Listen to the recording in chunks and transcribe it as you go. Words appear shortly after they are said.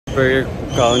Per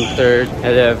counter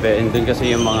 11, dun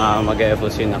kasi yung mga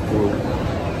mag-FOC na crew.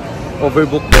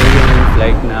 Overbook daw yung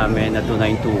flight namin na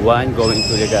 2921 going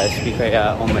to Legazpi,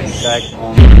 kaya oh my god,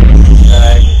 oh my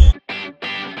god.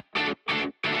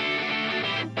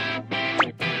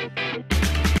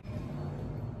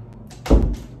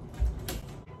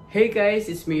 Hey guys,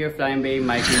 it's me, your Flying Bay,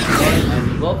 Mikey,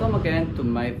 and welcome again to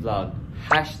my vlog.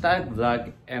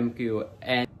 #vlogmq.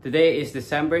 And today is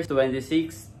December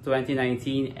 26,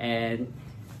 2019, and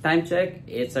time check,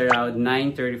 it's around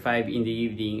 9:35 in the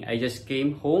evening. I just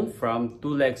came home from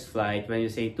 2 legs flight. When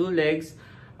you say 2 legs,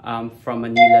 from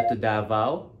Manila to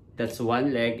Davao, that's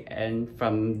 1 leg, and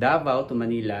from Davao to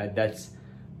Manila, that's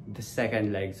the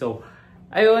 2nd leg. So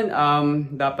ayun,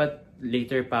 dapat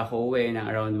later pa ako uwi ng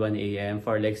around 1 AM.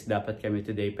 4 legs dapat kami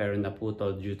today, pero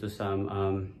naputol due to some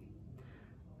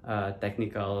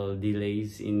technical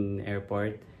delays in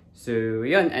airport. So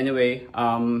yun, anyway,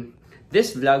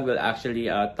 this vlog will actually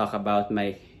talk about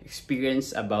my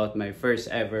experience about my first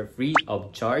ever free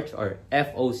of charge or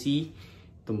FOC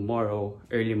tomorrow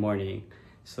early morning.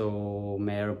 So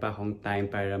mayroon pa akong time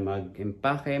para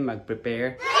mag-impake,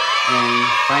 mag-prepare. And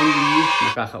finally,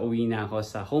 nakakauwi na ako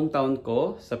sa hometown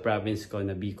ko, sa province ko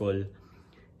na Bicol.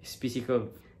 Specifically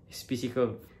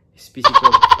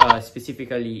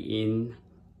in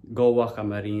Goa,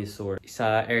 Camarines Sur.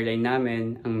 Sa airline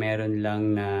namin, ang meron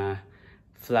lang na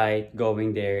flight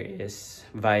going there is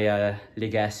via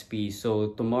Legazpi.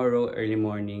 So tomorrow early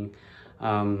morning,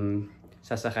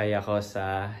 sasakay ako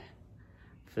sa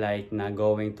flight na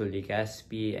going to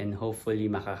Legazpi, and hopefully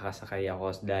makakasakay ako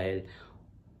dahil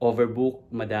overbook,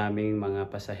 madaming mga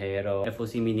pasahero.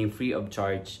 FOC meaning free of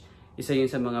charge. Isa yun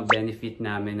sa mga benefit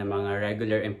namin ng mga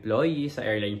regular employees sa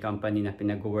airline company na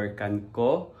pinag-workan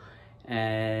ko.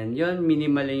 And yun,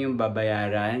 minimal lang yung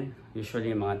babayaran.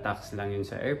 Usually mga tax lang yun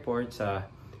sa airport, sa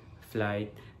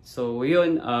flight. So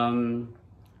yun,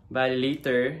 but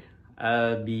later,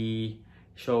 I'll be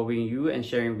showing you and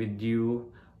sharing with you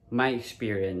my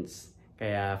experience.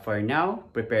 Kaya for now,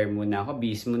 prepare muna ako,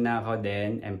 bis muna ako,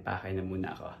 then empake na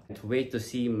muna ako. Wait to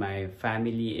see my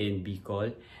family in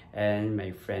Bicol and my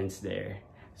friends there.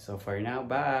 So for now,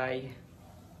 bye!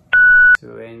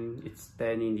 So when it's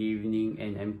 10 in the evening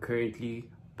and I'm currently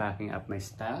packing up my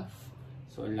stuff.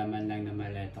 So laman lang na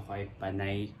maleta ko ay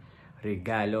panay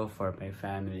regalo for my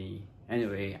family.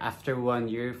 Anyway, after 1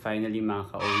 year, finally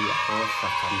makakauwi ako sa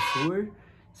CamSur,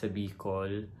 sa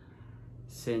Bicol.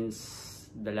 Since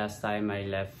the last time I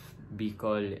left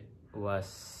Bicol was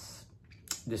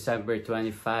December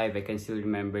 25. I can still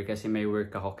remember kasi may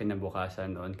work ako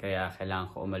kinabukasan noon, kaya kailangan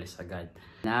ko umalis agad.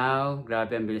 Now,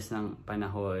 grabe ang bilis ng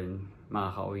panahon.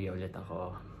 Makakauwi ulit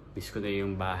ako. Miss ko na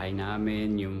yung bahay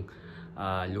namin, yung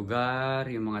lugar,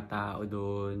 yung mga tao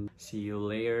doon. See you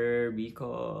later,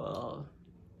 Bicol!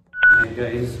 Hi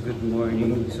guys, good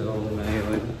morning. So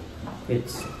ngayon,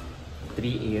 it's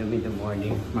 3 AM in the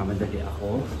morning. Mamadali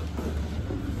ako.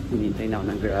 Hinintay na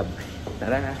ako ng Grab.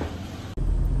 Tara!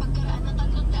 Pagkaraan ng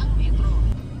 300 metro.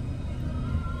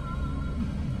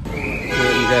 So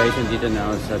guys, nandito na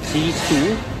ako sa T2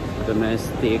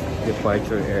 domestic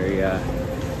departure area.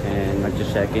 And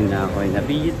mag-check-in na ako in a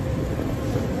bit.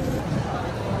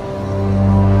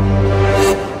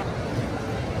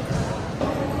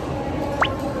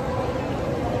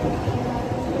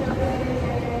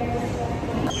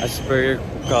 As per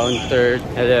counter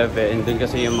 11, dun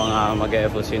kasi yung mga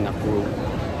mag-FOC na crew.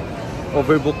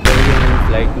 Overbook daw yung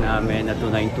flight namin na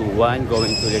 2921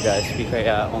 going to Legazpi,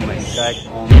 kaya oh my god,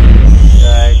 oh my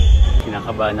god.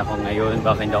 Kinakabahan ako ngayon,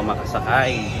 baka hindi ako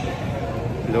makasakay.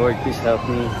 Lord, please help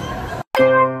me.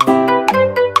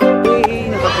 Okay,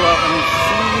 nakakuha ko ng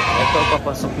seat. Ito,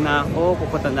 papasok na ako,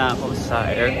 pupunta na ako sa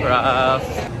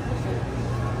aircraft.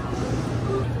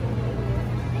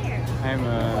 Hi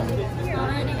ma'am.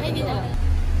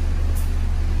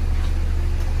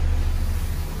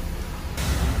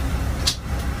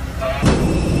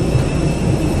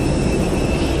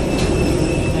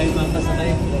 Hi ma'am,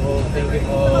 pasakay po. Thank you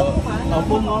po.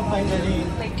 Opo mo, finally.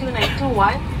 Flight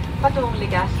 2921, patungong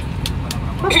Legazpi.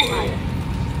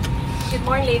 Good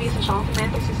morning ladies and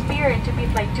gentlemen, this is Spirit to be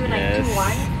flight 2921.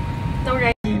 Yes. Now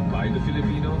right by the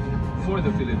Filipino, for the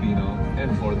Filipino,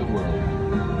 and for the world.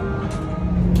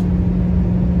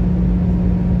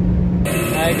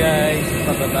 Hi guys,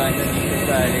 pababa na dito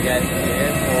sa Legazpi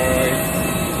Airport.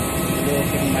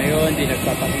 Looking ngayon, di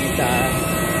nagpapakita.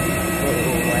 So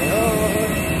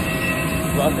ayun,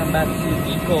 welcome back to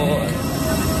Bicol.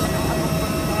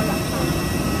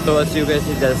 So as you guys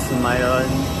see, that's Mayon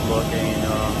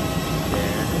volcano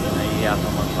there. Naiiyak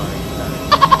ako magpakita.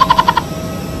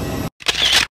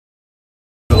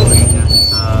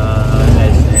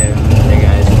 SM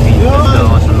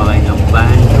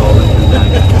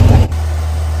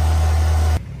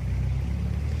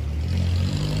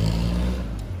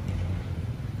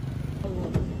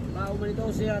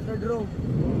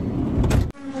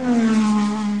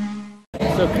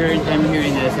So currently I'm here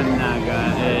in SM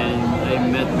Naga and I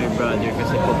met my brother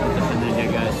kasi pupunta siya ng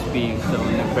Legazpi. So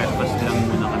nag-breakfast lang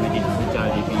muna kami dito sa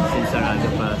Jollibee since sarado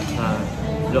pa sa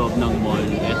loob ng mall.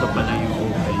 Ito pa lang yung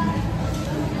open.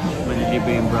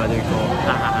 Malilibre yung brother ko.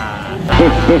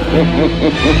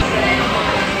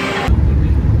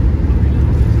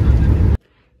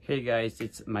 Hey guys,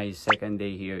 it's my second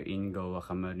day here in Goa,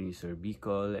 Camarines,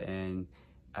 Bicol, and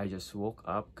I just woke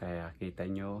up kaya kita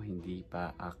nyo hindi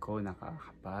pa ako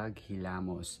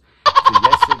nakakapaghilamos. So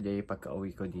yesterday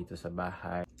pagka-uwi ko dito sa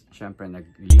bahay, syempre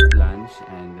nag-late lunch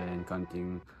and then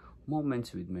konting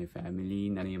moments with my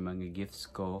family na yung mga gifts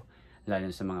ko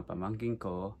lalo sa mga pamangking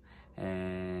ko,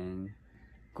 and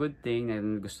good thing na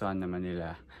gustuhan naman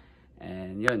nila.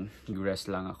 And yun, nag-rest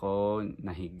lang ako,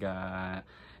 nahiga,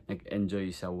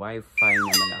 nag-enjoy sa wifi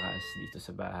na malakas dito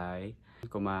sa bahay,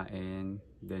 kumain,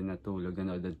 then natulog,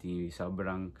 nanood ng TV.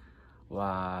 Sobrang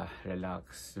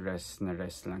relax, rest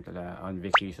lang talaga, on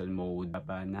vacation mode.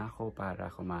 Baba na ako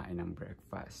para kumain ng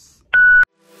breakfast.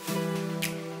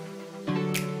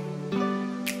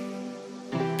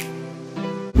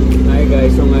 Hi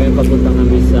guys, so ngayon papunta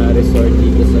kami sa resort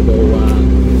dito sa Goa.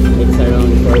 It's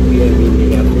around 4 PM in the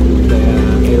afternoon, kaya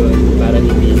ayun, para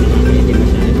hindi nakakaiti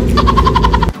masyado.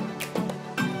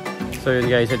 So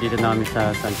yun guys, dito na kami sa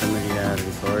Santa Maria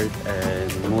Resort and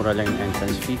mura lang yung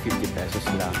entrance fee, 50 pesos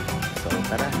lang. So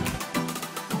tara!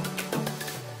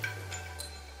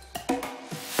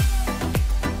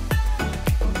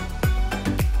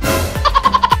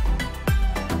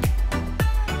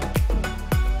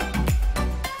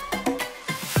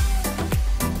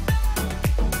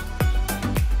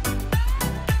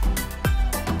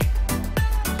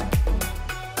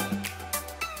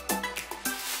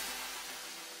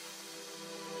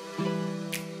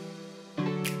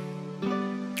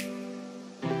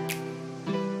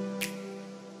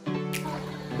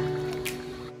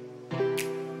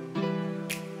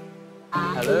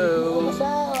 Hello!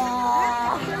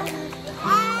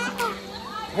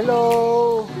 Hello!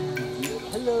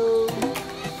 Hello!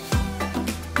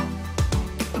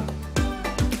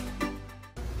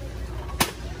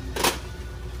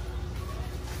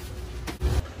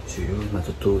 So yun,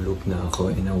 matutulog na ako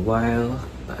in a while.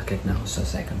 Bakit na ako sa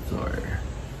second floor.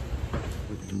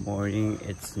 Good morning,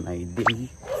 it's my day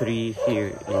 3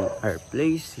 here in our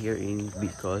place here in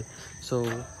Bicol. So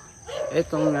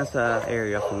etong nasa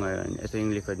area ko ngayon, ito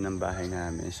yung likod ng bahay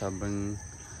namin. Sobrang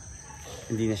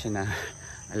hindi na siya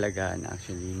naalagaan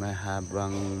actually.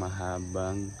 Mahabang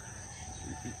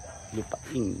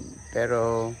lupain.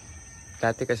 Pero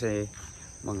dati kasi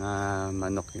mga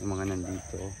manok yung mga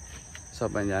nandito.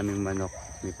 Sobrang daming manok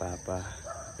ni Papa.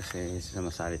 Kasi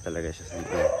sumasali talaga siya sa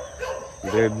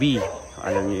derby.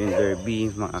 Alam niyo yung derby,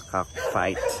 mga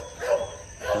cockfight.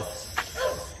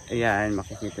 Ayan,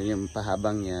 makikita yung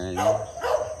pahabang yan.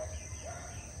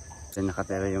 So,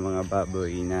 nakatira yung mga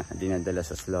baboy na dinadala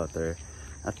sa slaughter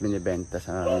at binibenta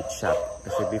sa meat shop.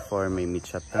 Kasi before may meat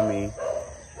shop kami.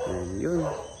 And yun,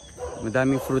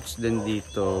 madaming fruits din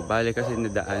dito. Bale kasi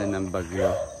nadaanan ng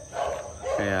bagyo.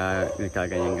 Kaya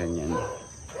nagkaganyan-ganyan.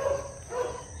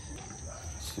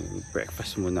 So,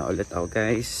 breakfast muna ulit ako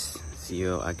guys. See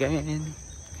you again.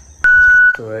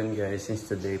 So yun guys, since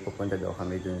today pupunta daw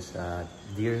kami dun sa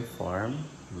deer farm,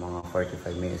 mga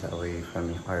 45 minutes away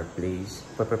from our place.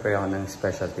 Paprepare ako ng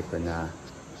specialty ko na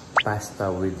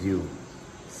pasta with you.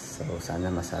 So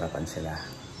sana masarapan sila.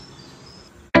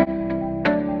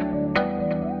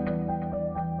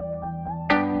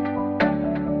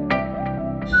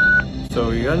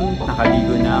 So yun,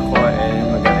 nakaligo na ako and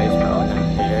mag-ayos pa ako ng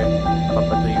hair.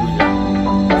 Papatuyo lang.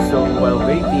 So while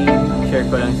waiting, share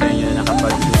ko lang sa inyo na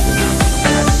nakapag-luto na ako.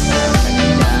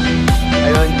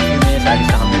 Ayun, few minutes alis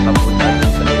na kami papunta dun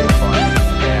sa deer farm.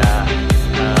 Kaya,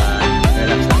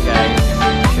 relax lang guys.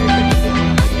 Share ko dito yung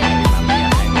mga nangyari mamaya.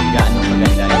 And gaano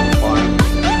maganda yung farm.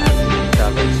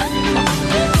 Travel experience ako.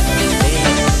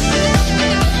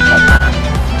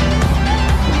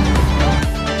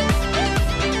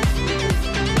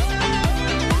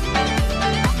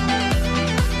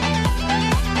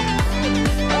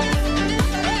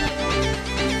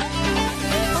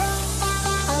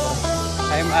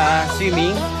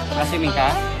 Swimming? Swimming ka?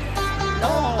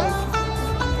 No!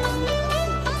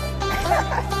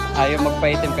 Ayaw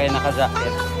magpaitim kayo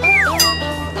naka-jacket.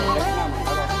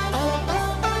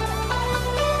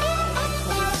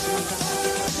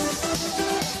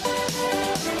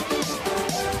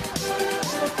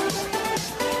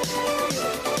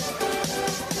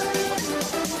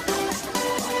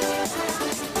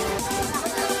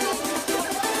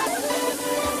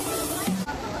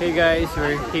 Hey guys,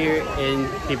 we're here in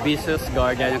Hibiscus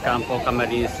Garden, Campo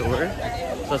CamSur.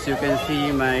 So as you can see,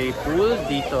 my pool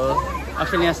dito.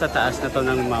 Actually, nasa taas na to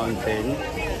ng mountain.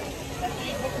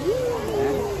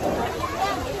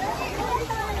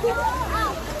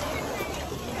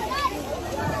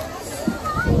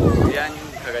 Yan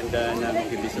yung kaganda ng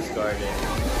Hibiscus Garden.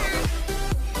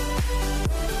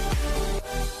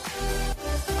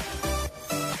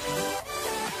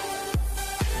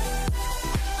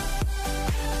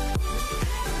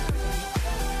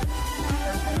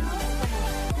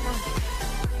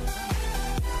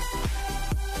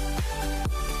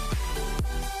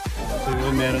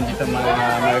 So meron dito mga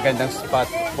magagandang spot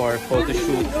for photo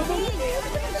shoot.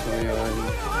 So yun.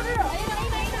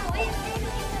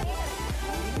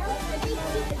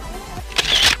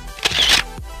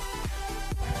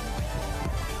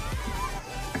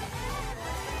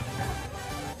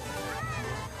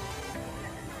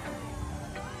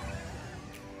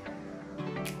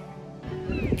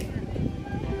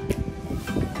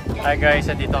 Hi guys,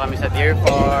 dito kami sa deer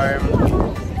farm.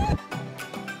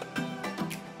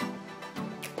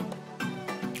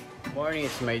 Morning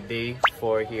is my day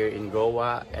 4 here in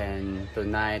Goa, and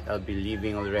tonight I'll be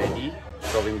leaving already,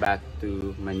 going back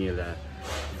to Manila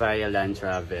via land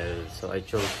travel. So I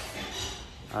chose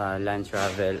land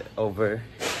travel over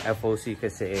FOC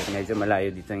kasi medyo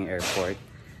malayo dito yung airport,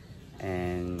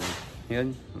 and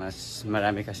yun, mas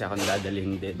marami kasi akong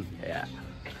dadalhin din, kaya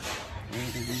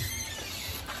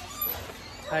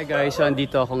hi guys, so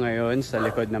andito ako ngayon sa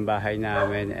likod ng bahay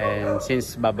namin, and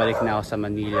since babalik na ako sa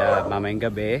Manila mamayang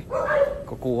gabi,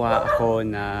 kukuha ako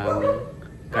ng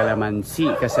kalamansi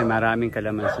kasi maraming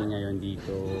kalamansi ngayon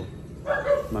dito.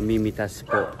 Mamimitas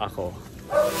po ako.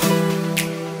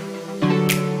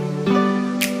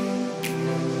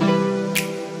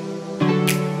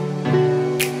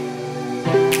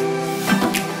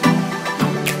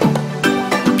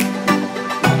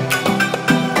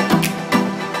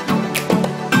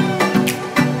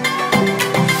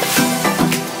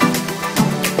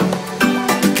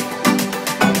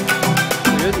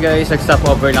 Guys, nag-stop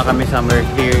over na kami somewhere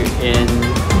here in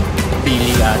Pili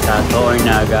ata or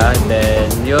Naga. Then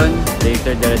yun,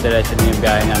 later dire-diretso na yung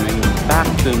biyahe namin back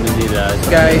to Manila. So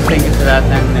guys, thank you sa lahat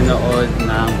ng nanood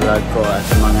ng vlog ko at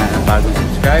sa mga bagong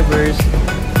subscribers.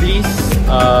 Please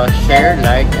share,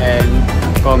 like, and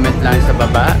comment lang sa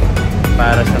baba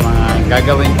para sa mga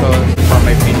gagawin ko for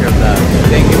my future vlogs.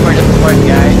 Thank you for the support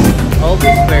guys.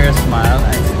 Always wear a smile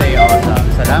and stay awesome.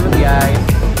 Salamat guys!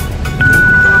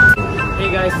 Hey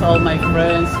guys, to all my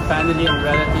friends, family and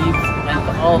relatives, and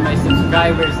to all my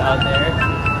subscribers out there,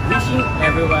 wishing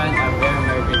everyone a very